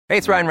Hey,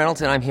 it's Ryan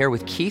Reynolds, and I'm here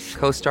with Keith,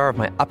 co-star of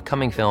my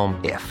upcoming film,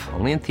 If,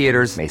 only in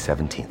theaters May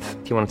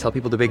 17th. Do you want to tell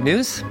people the big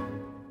news?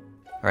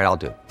 All right, I'll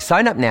do it.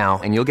 Sign up now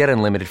and you'll get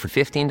unlimited for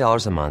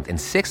 $15 a month and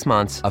 6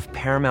 months of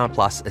Paramount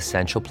Plus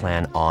Essential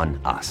Plan on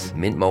us.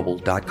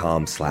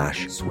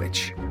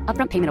 MintMobile.com/switch.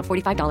 Upfront payment of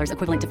 $45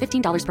 equivalent to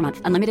 $15 per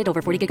month. Unlimited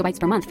over 40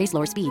 gigabytes per month. Face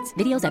lower speeds.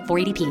 Videos at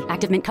 480p.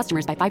 Active Mint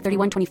customers by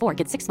 531.24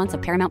 get 6 months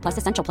of Paramount Plus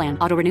Essential Plan.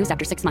 Auto renews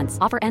after 6 months.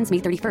 Offer ends May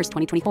 31st,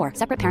 2024.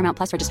 Separate Paramount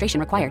Plus registration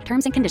required.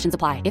 Terms and conditions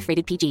apply if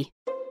rated PG.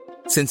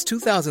 Since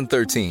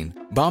 2013,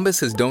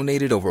 Bombas has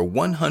donated over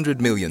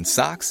 100 million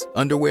socks,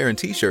 underwear, and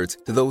T-shirts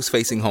to those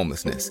facing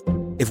homelessness.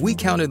 If we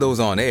counted those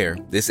on air,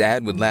 this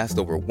ad would last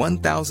over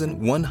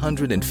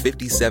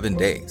 1,157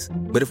 days.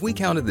 But if we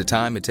counted the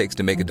time it takes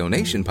to make a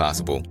donation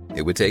possible,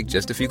 it would take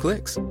just a few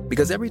clicks.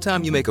 Because every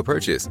time you make a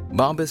purchase,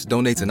 Bombas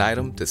donates an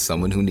item to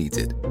someone who needs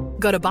it.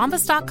 Go to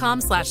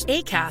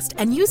bombas.com/ACAST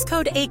and use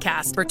code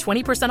ACAST for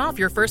 20% off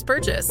your first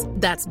purchase.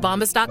 That's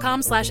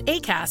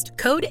bombas.com/ACAST,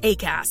 code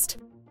ACAST.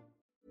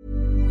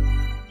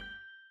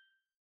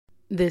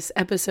 This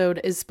episode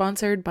is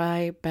sponsored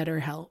by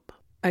BetterHelp.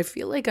 I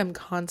feel like I'm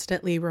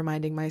constantly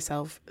reminding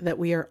myself that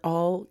we are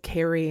all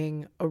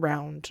carrying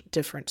around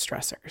different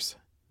stressors,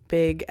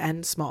 big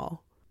and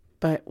small.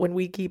 But when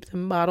we keep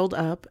them bottled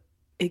up,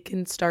 it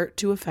can start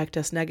to affect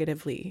us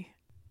negatively.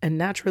 And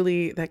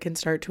naturally, that can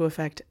start to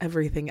affect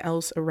everything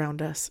else around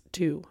us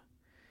too.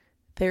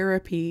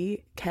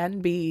 Therapy can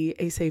be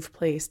a safe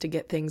place to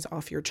get things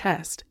off your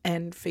chest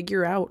and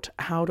figure out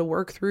how to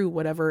work through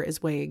whatever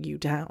is weighing you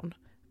down.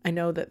 I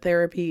know that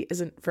therapy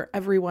isn't for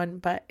everyone,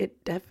 but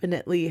it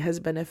definitely has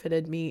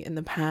benefited me in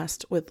the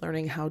past with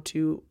learning how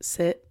to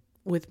sit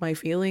with my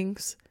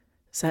feelings,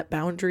 set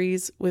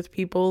boundaries with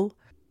people,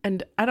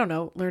 and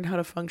learn how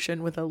to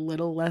function with a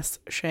little less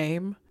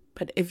shame.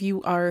 But if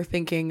you are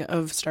thinking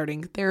of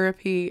starting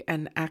therapy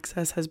and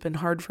access has been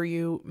hard for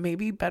you,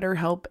 maybe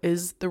BetterHelp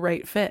is the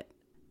right fit.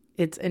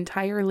 It's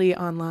entirely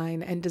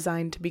online and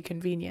designed to be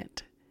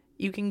convenient.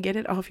 You can get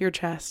it off your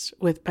chest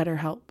with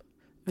BetterHelp.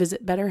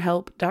 Visit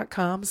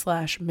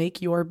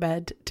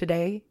BetterHelp.com/makeyourbed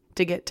today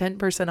to get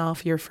 10%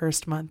 off your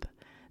first month.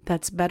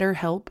 That's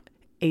BetterHelp,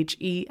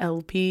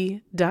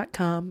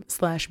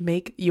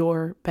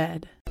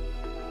 HELP.com/makeyourbed.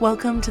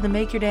 Welcome to the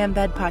Make Your Damn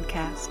Bed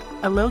podcast,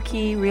 a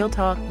low-key,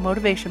 real-talk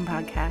motivation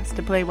podcast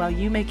to play while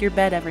you make your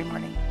bed every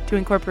morning to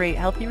incorporate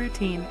healthy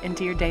routine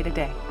into your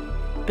day-to-day.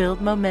 Build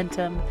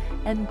momentum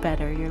and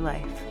better your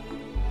life.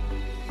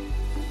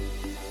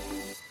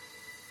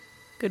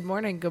 Good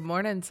morning,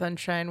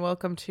 sunshine.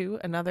 Welcome to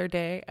another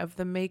day of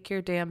the Make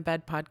Your Damn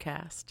Bed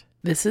podcast.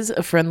 This is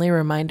a friendly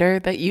reminder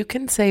that you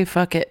can say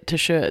fuck it to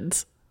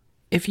shoulds.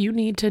 If you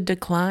need to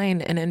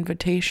decline an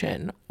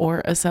invitation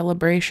or a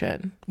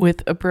celebration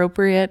with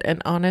appropriate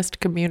and honest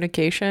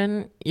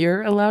communication,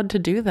 you're allowed to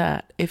do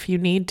that if you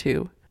need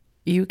to.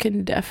 You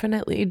can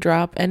definitely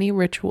drop any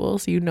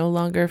rituals you no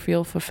longer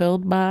feel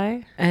fulfilled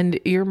by, and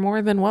you're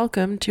more than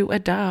welcome to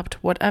adopt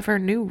whatever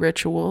new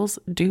rituals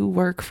do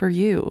work for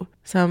you.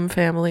 Some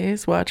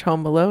families watch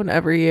Home Alone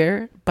every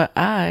year, but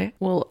I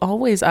will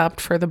always opt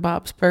for the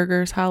Bob's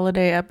Burgers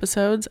holiday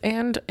episodes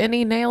and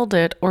any Nailed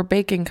It or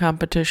baking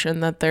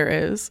competition that there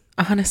is.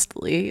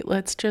 Honestly,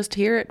 let's just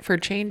hear it for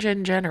change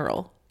in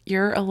general.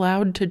 You're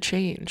allowed to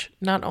change,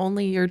 not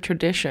only your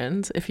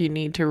traditions if you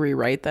need to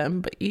rewrite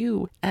them, but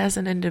you as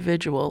an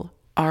individual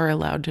are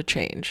allowed to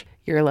change.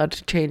 You're allowed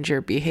to change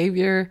your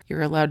behavior,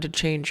 you're allowed to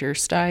change your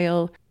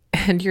style,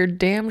 and you're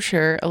damn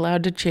sure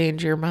allowed to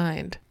change your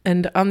mind.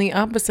 And on the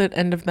opposite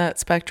end of that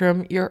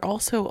spectrum, you're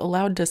also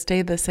allowed to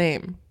stay the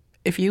same.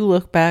 If you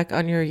look back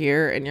on your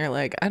year and you're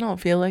like, I don't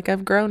feel like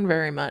I've grown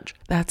very much,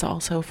 that's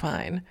also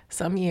fine.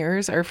 Some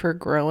years are for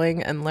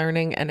growing and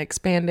learning and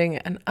expanding,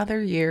 and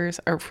other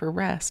years are for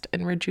rest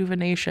and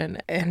rejuvenation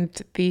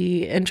and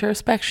the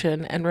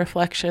introspection and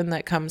reflection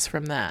that comes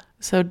from that.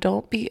 So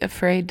don't be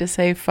afraid to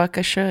say, fuck,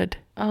 I should.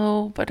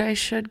 Oh, but I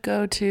should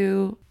go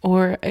to,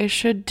 or I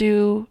should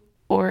do,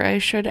 or I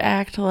should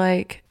act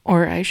like,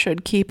 or I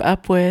should keep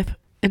up with.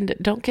 And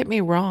don't get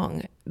me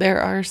wrong, there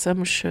are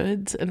some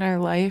shoulds in our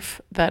life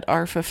that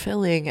are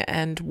fulfilling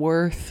and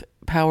worth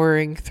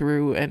powering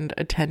through and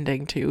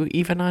attending to,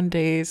 even on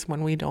days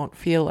when we don't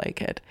feel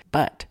like it.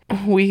 But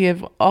we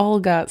have all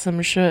got some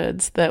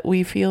shoulds that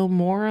we feel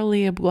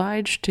morally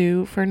obliged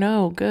to for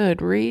no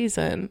good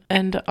reason.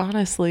 And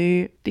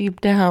honestly,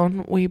 deep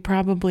down, we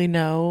probably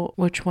know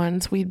which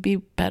ones we'd be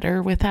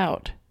better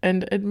without.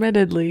 And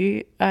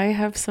admittedly, I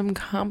have some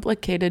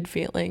complicated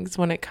feelings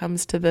when it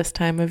comes to this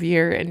time of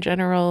year in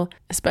general,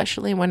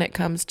 especially when it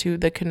comes to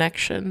the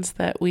connections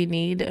that we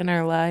need in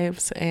our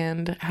lives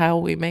and how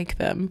we make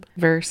them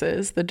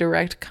versus the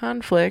direct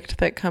conflict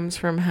that comes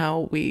from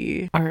how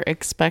we are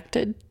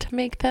expected to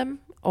make them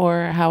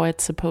or how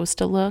it's supposed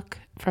to look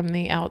from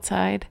the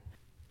outside.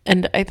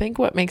 And I think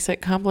what makes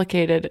it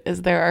complicated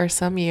is there are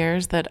some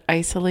years that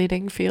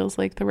isolating feels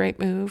like the right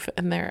move,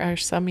 and there are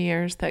some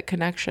years that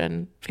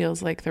connection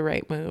feels like the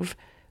right move.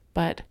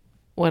 But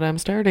what I'm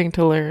starting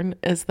to learn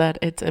is that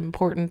it's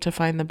important to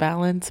find the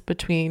balance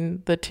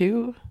between the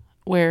two,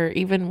 where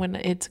even when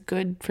it's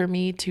good for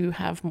me to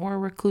have more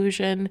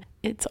reclusion,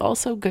 it's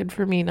also good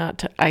for me not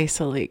to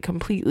isolate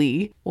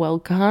completely while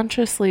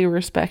consciously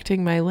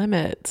respecting my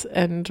limits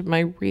and my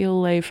real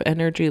life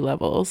energy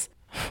levels,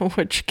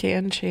 which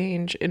can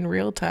change in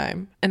real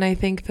time. And I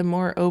think the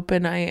more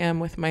open I am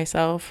with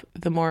myself,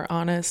 the more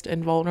honest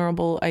and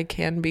vulnerable I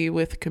can be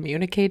with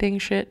communicating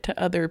shit to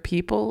other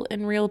people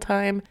in real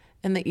time,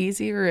 and the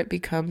easier it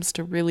becomes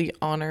to really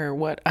honor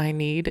what I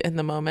need in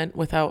the moment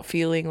without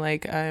feeling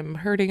like I'm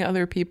hurting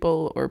other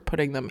people or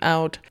putting them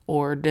out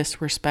or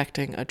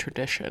disrespecting a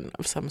tradition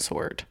of some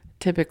sort.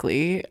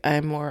 Typically,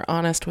 I'm more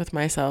honest with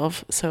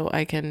myself so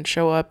I can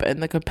show up in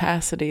the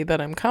capacity that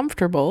I'm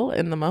comfortable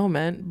in the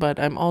moment, but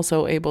I'm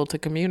also able to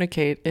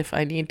communicate if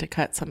I need to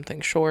cut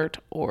something short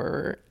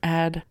or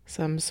add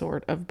some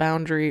sort of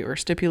boundary or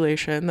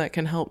stipulation that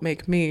can help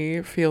make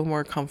me feel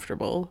more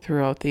comfortable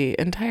throughout the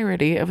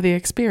entirety of the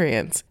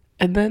experience.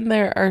 And then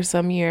there are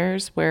some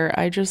years where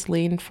I just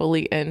lean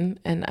fully in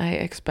and I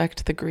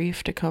expect the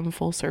grief to come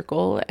full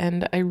circle,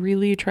 and I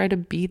really try to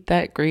beat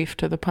that grief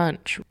to the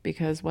punch,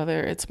 because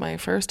whether it's my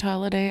first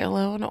holiday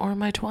alone or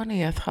my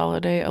 20th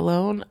holiday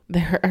alone,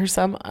 there are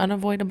some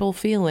unavoidable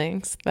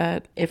feelings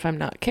that, if I'm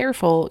not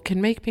careful,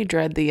 can make me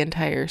dread the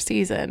entire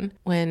season,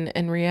 when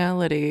in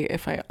reality,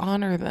 if I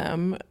honor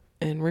them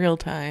in real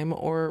time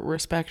or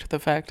respect the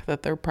fact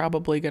that they're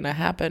probably going to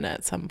happen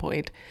at some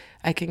point,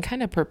 I can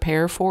kind of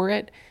prepare for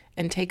it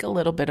and take a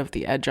little bit of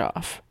the edge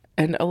off.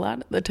 And a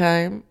lot of the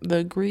time,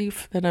 the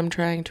grief that I'm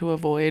trying to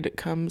avoid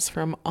comes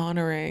from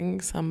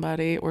honoring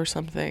somebody or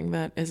something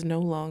that is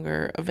no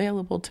longer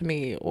available to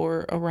me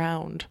or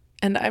around.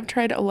 And I've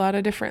tried a lot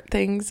of different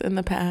things in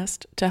the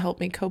past to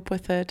help me cope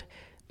with it.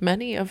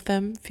 Many of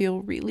them feel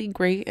really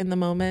great in the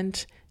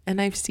moment,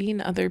 and I've seen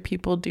other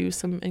people do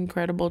some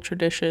incredible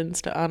traditions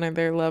to honor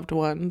their loved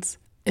ones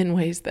in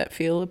ways that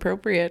feel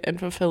appropriate and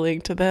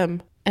fulfilling to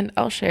them. And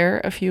I'll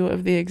share a few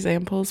of the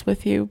examples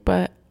with you,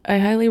 but I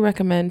highly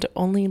recommend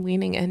only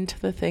leaning into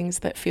the things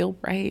that feel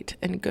right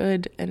and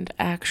good and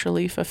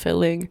actually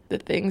fulfilling, the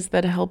things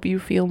that help you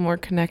feel more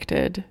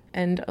connected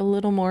and a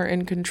little more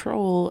in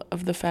control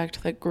of the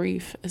fact that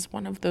grief is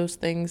one of those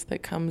things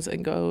that comes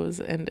and goes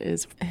and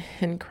is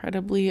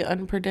incredibly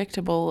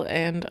unpredictable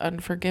and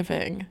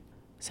unforgiving.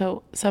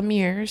 So some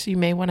years you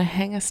may want to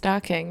hang a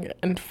stocking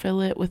and fill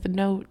it with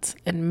notes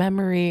and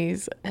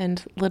memories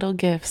and little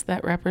gifts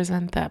that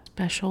represent that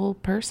special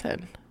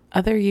person.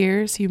 Other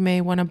years you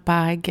may want to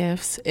buy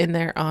gifts in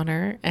their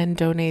honor and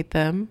donate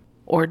them,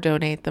 or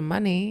donate the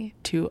money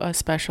to a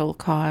special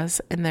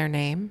cause in their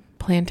name.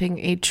 Planting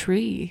a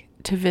tree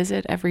to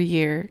visit every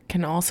year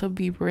can also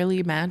be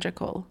really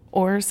magical,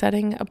 or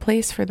setting a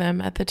place for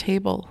them at the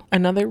table.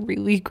 Another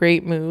really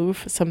great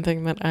move,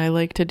 something that I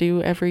like to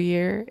do every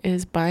year,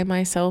 is buy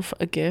myself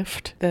a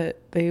gift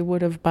that they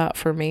would have bought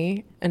for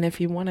me. And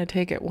if you want to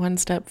take it one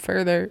step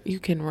further, you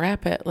can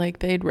wrap it like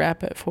they'd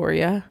wrap it for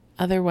you.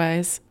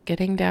 Otherwise,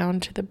 getting down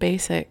to the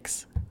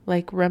basics,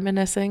 like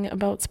reminiscing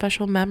about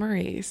special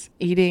memories,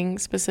 eating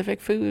specific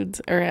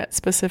foods or at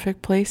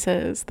specific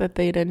places that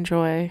they'd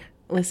enjoy,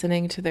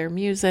 listening to their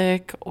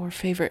music or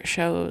favorite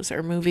shows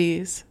or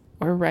movies,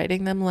 or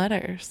writing them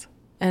letters.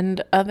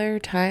 And other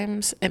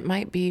times it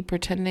might be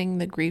pretending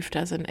the grief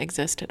doesn't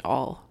exist at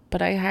all.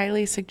 But I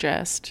highly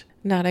suggest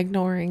not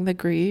ignoring the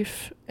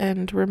grief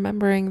and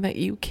remembering that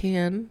you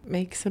can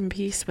make some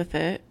peace with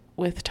it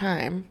with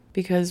time,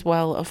 because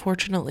while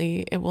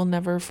unfortunately it will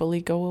never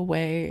fully go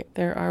away,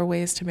 there are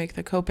ways to make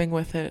the coping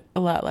with it a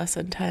lot less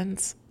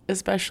intense,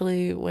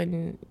 especially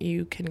when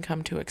you can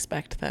come to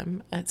expect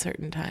them at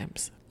certain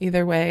times.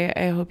 Either way,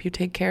 I hope you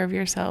take care of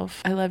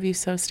yourself. I love you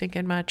so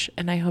stinking much,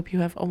 and I hope you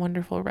have a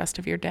wonderful rest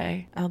of your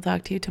day. I'll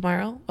talk to you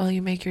tomorrow while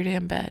you make your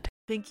damn bed.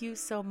 Thank you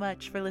so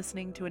much for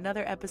listening to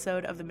another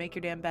episode of the Make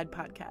Your Damn Bed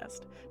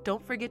podcast.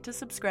 Don't forget to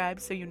subscribe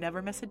so you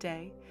never miss a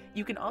day.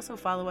 You can also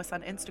follow us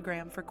on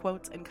Instagram for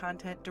quotes and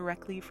content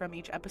directly from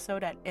each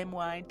episode at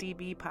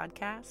MYDB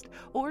Podcast,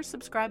 or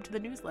subscribe to the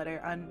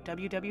newsletter on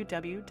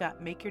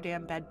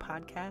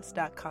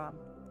www.makeyourdamnbedpodcast.com.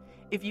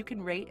 If you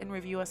can rate and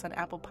review us on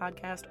Apple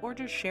Podcast, or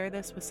just share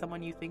this with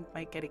someone you think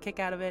might get a kick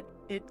out of it,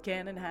 it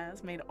can and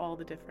has made all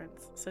the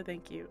difference, so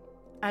thank you.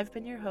 I've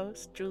been your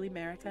host, Julie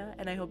Merica,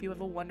 and I hope you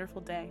have a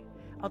wonderful day.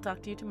 I'll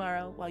talk to you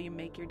tomorrow while you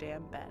make your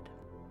damn bed.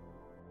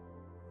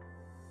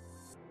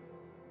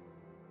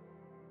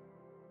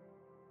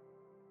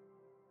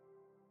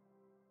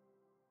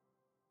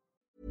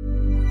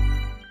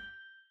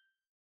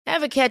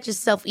 Ever catch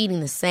yourself eating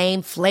the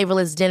same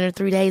flavorless dinner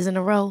 3 days in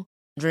a row?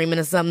 Dreaming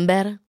of something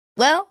better?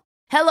 Well,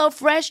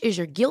 HelloFresh is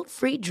your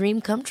guilt-free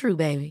dream come true,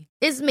 baby.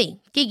 It's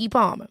me, Keke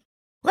Palmer.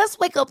 Let's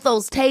wake up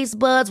those taste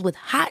buds with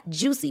hot,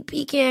 juicy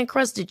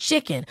pecan-crusted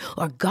chicken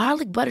or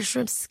garlic butter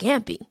shrimp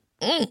scampi.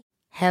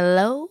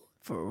 Hello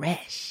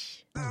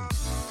Fresh.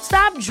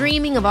 Stop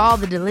dreaming of all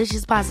the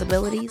delicious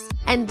possibilities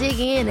and dig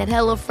in at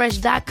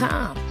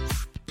HelloFresh.com.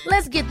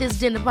 Let's get this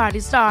dinner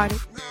party started.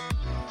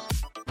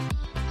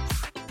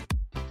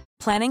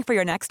 Planning for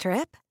your next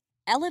trip?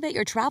 Elevate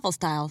your travel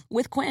style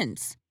with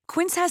Quince.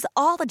 Quince has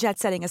all the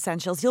jet-setting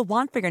essentials you'll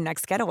want for your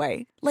next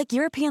getaway, like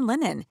European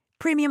linen,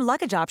 premium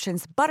luggage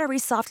options, buttery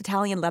soft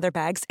Italian leather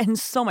bags, and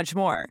so much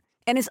more.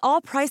 And is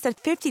all priced at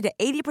 50 to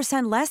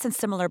 80% less than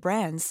similar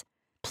brands.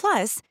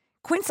 Plus,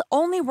 Quince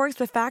only works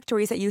with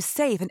factories that use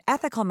safe and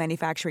ethical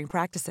manufacturing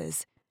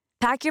practices.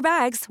 Pack your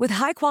bags with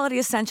high-quality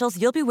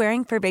essentials you'll be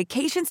wearing for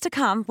vacations to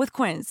come with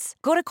Quince.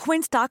 Go to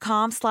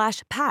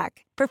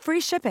quince.com/pack for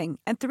free shipping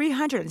and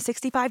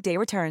 365-day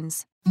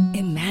returns.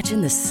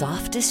 Imagine the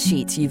softest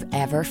sheets you've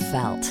ever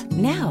felt.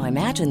 Now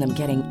imagine them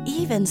getting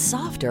even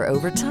softer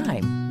over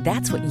time.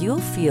 That's what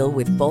you'll feel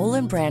with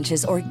Boll &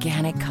 Branch's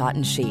organic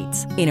cotton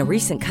sheets. In a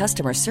recent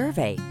customer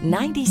survey,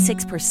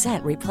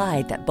 96%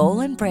 replied that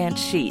Boll & Branch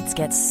sheets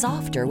get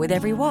softer with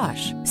every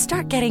wash.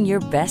 Start getting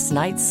your best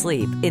night's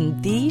sleep in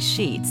these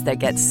sheets that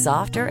get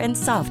softer and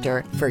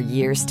softer for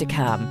years to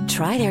come.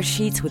 Try their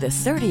sheets with a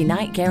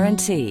 30-night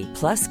guarantee.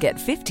 Plus, get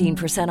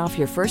 15% off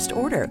your first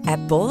order at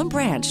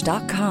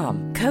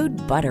bollandbranch.com. Code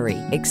BUTTERY.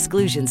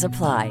 Exclusions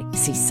apply.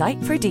 See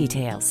site for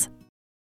details.